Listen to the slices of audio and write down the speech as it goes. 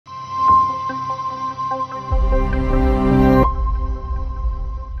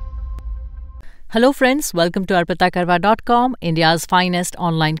Hello friends, welcome to arpitakarwa.com, India's finest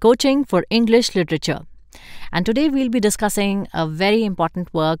online coaching for English literature. And today we'll be discussing a very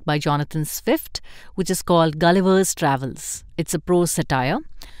important work by Jonathan Swift, which is called Gulliver's Travels. It's a prose satire.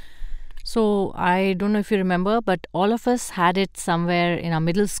 So I don't know if you remember, but all of us had it somewhere in our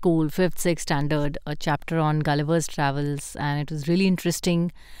middle school, 5th, 6th standard, a chapter on Gulliver's Travels, and it was really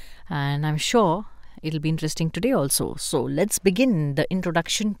interesting, and I'm sure it'll be interesting today also. So let's begin the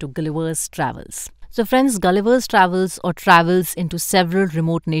introduction to Gulliver's Travels. So friends, Gulliver's Travels, or Travels into Several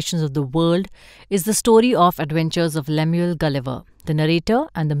Remote Nations of the World, is the story of adventures of Lemuel Gulliver, the narrator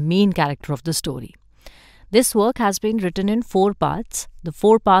and the main character of the story. This work has been written in 4 parts. The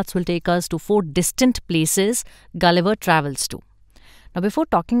 4 parts will take us to 4 distant places Gulliver travels to. Now, before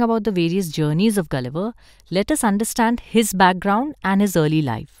talking about the various journeys of Gulliver, let us understand his background and his early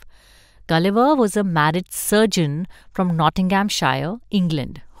life. Gulliver was a married surgeon from Nottinghamshire,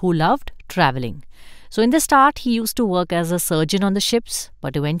 England, who loved travelling. So in the start, he used to work as a surgeon on the ships,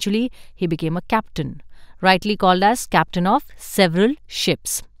 but eventually he became a captain, rightly called as captain of several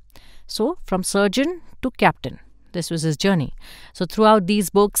ships. So from surgeon to captain, this was his journey. So throughout these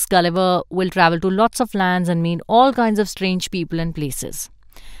books, Gulliver will travel to lots of lands and meet all kinds of strange people and places.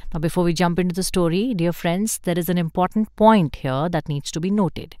 Now, before we jump into the story, dear friends, there is an important point here that needs to be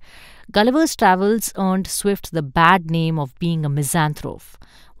noted. Gulliver's Travels earned Swift the bad name of being a misanthrope.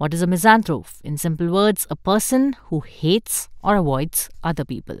 What is a misanthrope? In simple words, a person who hates or avoids other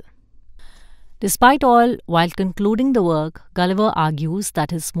people. Despite all, while concluding the work, Gulliver argues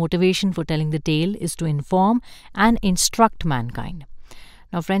that his motivation for telling the tale is to inform and instruct mankind.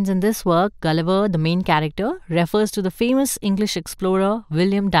 Now friends, in this work, Gulliver, the main character, refers to the famous English explorer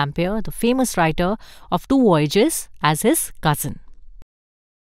William Dampier, the famous writer of 2 Voyages, as his cousin.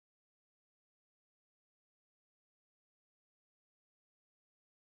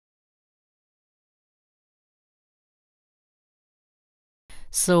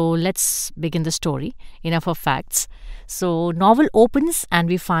 So let's begin the story. Enough of facts. So novel opens and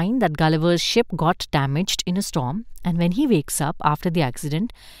we find that Gulliver's ship got damaged in a storm, and when he wakes up after the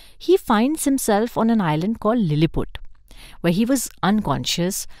accident, he finds himself on an island called Lilliput, where he was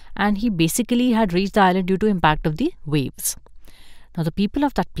unconscious and he basically had reached the island due to impact of the waves. Now the people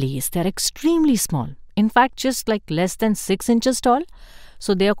of that place, they are extremely small. In fact, just like less than 6 inches tall.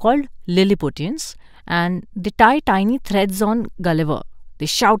 So they are called Lilliputians, and they tie tiny threads on Gulliver. They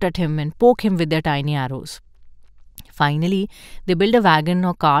shout at him and poke him with their tiny arrows. Finally, they build a wagon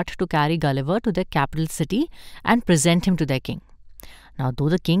or cart to carry Gulliver to their capital city and present him to their king. Now, though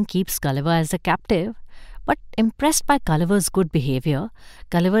the king keeps Gulliver as a captive, but impressed by Gulliver's good behavior,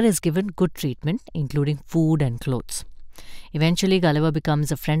 Gulliver is given good treatment, including food and clothes. Eventually, Gulliver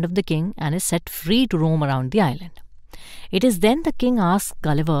becomes a friend of the king and is set free to roam around the island. It is then the king asks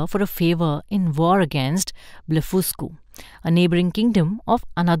Gulliver for a favor in war against Blefuscu, a neighboring kingdom of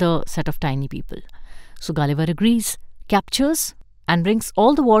another set of tiny people. So Gulliver agrees, captures, and brings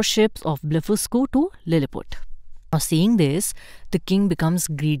all the warships of Blefuscu to Lilliput. Now, seeing this, the king becomes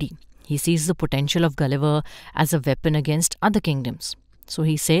greedy. He sees the potential of Gulliver as a weapon against other kingdoms. So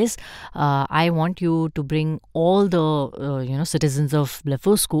he says, I want you to bring all the citizens of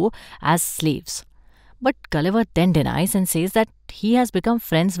Blefuscu as slaves. But Gulliver then denies and says that he has become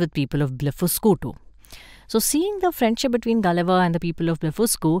friends with people of Blefuscu too. So seeing the friendship between Gulliver and the people of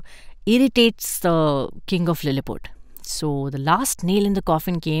Blefuscu irritates the king of Lilliput. So the last nail in the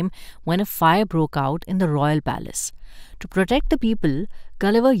coffin came when a fire broke out in the royal palace. To protect the people,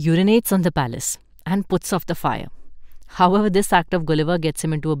 Gulliver urinates on the palace and puts off the fire. However, this act of Gulliver gets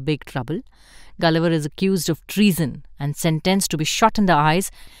him into a big trouble. Gulliver is accused of treason and sentenced to be shot in the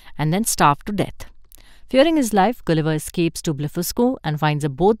eyes and then starved to death. Fearing his life, Gulliver escapes to Blefuscu and finds a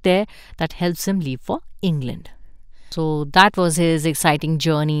boat there that helps him leave for England. So that was his exciting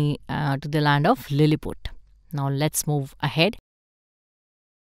journey to the land of Lilliput. Now let's move ahead.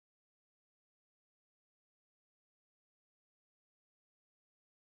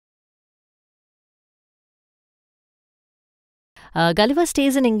 Gulliver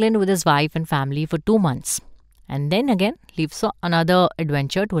stays in England with his wife and family for 2 months, and then again leaves for another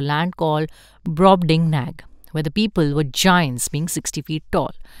adventure to a land called Brobdingnag, where the people were giants, being 60 feet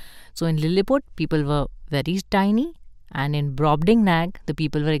tall. So in Lilliput, people were very tiny, and in Brobdingnag, the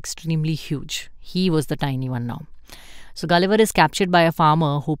people were extremely huge. He was the tiny one now. So Gulliver is captured by a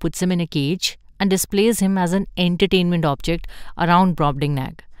farmer who puts him in a cage and displays him as an entertainment object around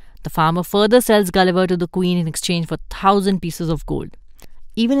Brobdingnag. The farmer further sells Gulliver to the queen in exchange for 1,000 pieces of gold.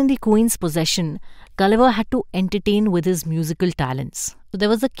 Even in the queen's possession, Gulliver had to entertain with his musical talents. So there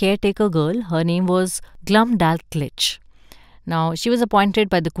was a caretaker girl, her name was Glumdalclitch. Now, she was appointed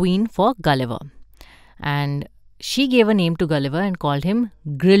by the queen for Gulliver. and she gave a name to Gulliver and called him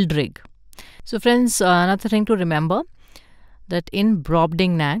Grildrig. So, friends, another thing to remember that in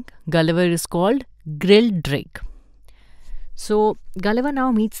Brobdingnag, Gulliver is called Grildrig. So, Gulliver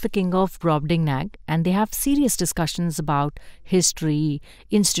now meets the king of Brobdingnag and they have serious discussions about history,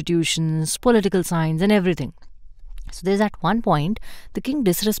 institutions, political science, and everything. So, there's at one point the king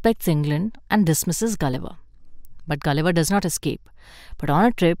disrespects England and dismisses Gulliver. But Gulliver does not escape. But on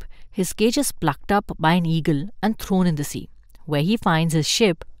a trip, his cage is plucked up by an eagle and thrown in the sea, where he finds his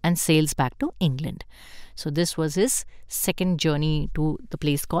ship and sails back to England. So this was his second journey to the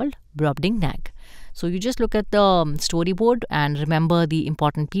place called Brobdingnag. So you just look at the storyboard and remember the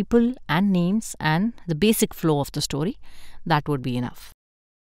important people and names and the basic flow of the story. That would be enough.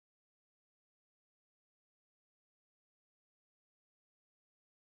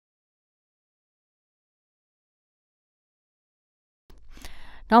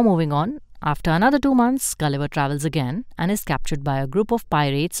 Now moving on, after another 2 months, Gulliver travels again and is captured by a group of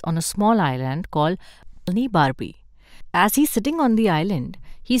pirates on a small island called Barbie. As he's sitting on the island,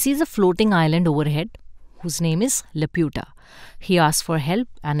 he sees a floating island overhead whose name is Laputa. He asks for help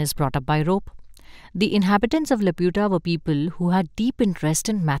and is brought up by rope. The inhabitants of Laputa were people who had deep interest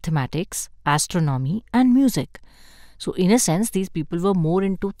in mathematics, astronomy, and music. So, in a sense, these people were more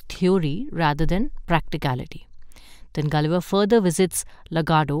into theory rather than practicality. Then Gulliver further visits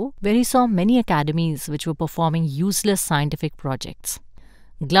Lagado, where he saw many academies which were performing useless scientific projects.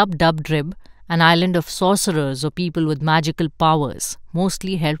 Glub Dub Drib, an island of sorcerers or people with magical powers,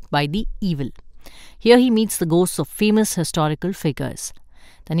 mostly helped by the evil. Here he meets the ghosts of famous historical figures.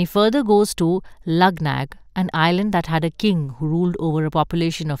 Then he further goes to Lugnag, an island that had a king who ruled over a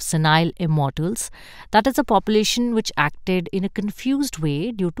population of senile immortals. That is a population which acted in a confused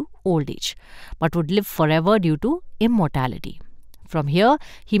way due to old age, but would live forever due to immortality. From here,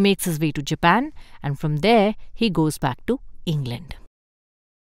 he makes his way to Japan, and from there, he goes back to England.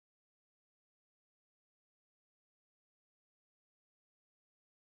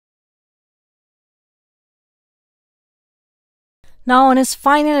 Now, on his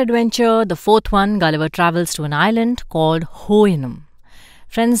final adventure, the fourth one, Gulliver travels to an island called Houyhnhnms.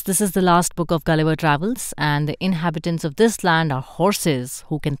 Friends, this is the last book of Gulliver Travels, and the inhabitants of this land are horses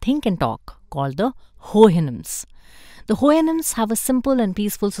who can think and talk, called the Houyhnhnms. The Houyhnhnms have a simple and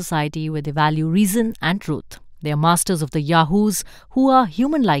peaceful society where they value reason and truth. They are masters of the Yahoos, who are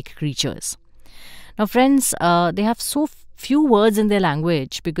human-like creatures. Now, friends, they have so few words in their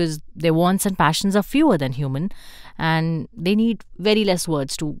language because their wants and passions are fewer than human, and they need very less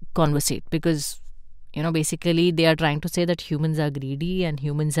words to conversate because, basically they are trying to say that humans are greedy and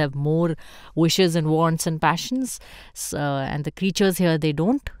humans have more wishes and wants and passions, and the creatures here, they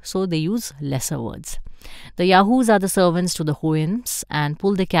don't, so they use lesser words. The Yahoos are the servants to the Houyhnhnms and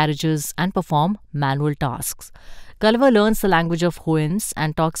pull their carriages and perform manual tasks. Gulliver learns the language of Houyhnhnms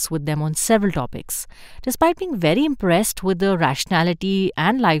and talks with them on several topics. Despite being very impressed with the rationality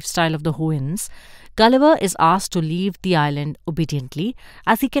and lifestyle of the Houyhnhnms, Gulliver is asked to leave the island obediently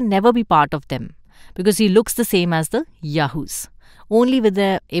as he can never be part of them because he looks the same as the Yahoos, only with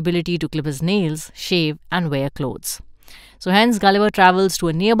the ability to clip his nails, shave and wear clothes. So hence Gulliver travels to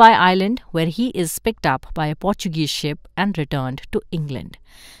a nearby island where he is picked up by a Portuguese ship and returned to England.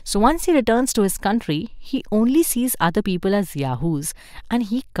 So once he returns to his country, he only sees other people as Yahoos and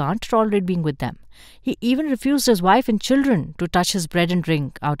he can't tolerate being with them. He even refused his wife and children to touch his bread and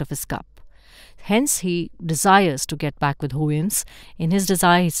drink out of his cup. Hence, he desires to get back with Houyhnhnms. In his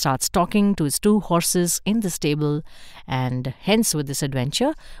desire, he starts talking to his two horses in the stable, and hence with this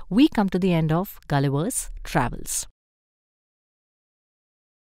adventure, we come to the end of Gulliver's Travels.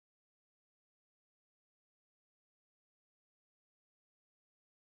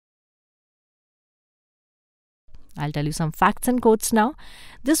 I'll tell you some facts and quotes now.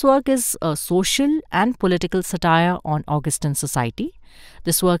 This work is a social and political satire on Augustan society.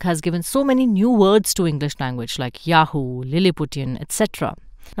 This work has given so many new words to English language like Yahoo, Lilliputian, etc.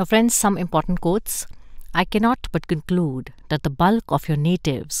 Now friends, some important quotes. I cannot but conclude that the bulk of your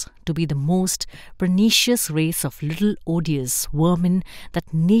natives to be the most pernicious race of little odious vermin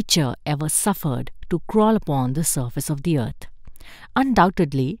that nature ever suffered to crawl upon the surface of the earth.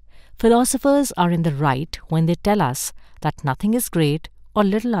 Undoubtedly, philosophers are in the right when they tell us that nothing is great or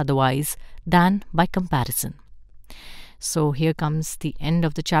little otherwise than by comparison. So here comes the end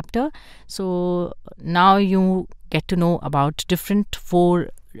of the chapter. So now you get to know about different 4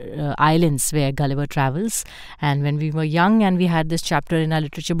 islands where Gulliver travels. And when we were young and we had this chapter in our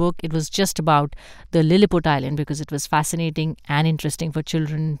literature book, it was just about the Lilliput island because it was fascinating and interesting for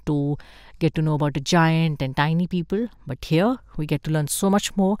children to get to know about a giant and tiny people. But here we get to learn so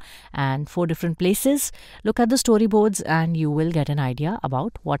much more, and 4 different places. Look at the storyboards and you will get an idea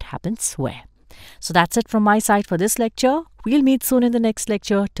about what happens where. So that's it from my side for this lecture. We'll meet soon in the next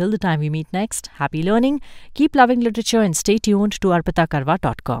lecture. Till the time we meet next, happy learning, keep loving literature, and stay tuned to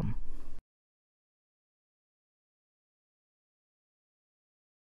arpitakarwa.com.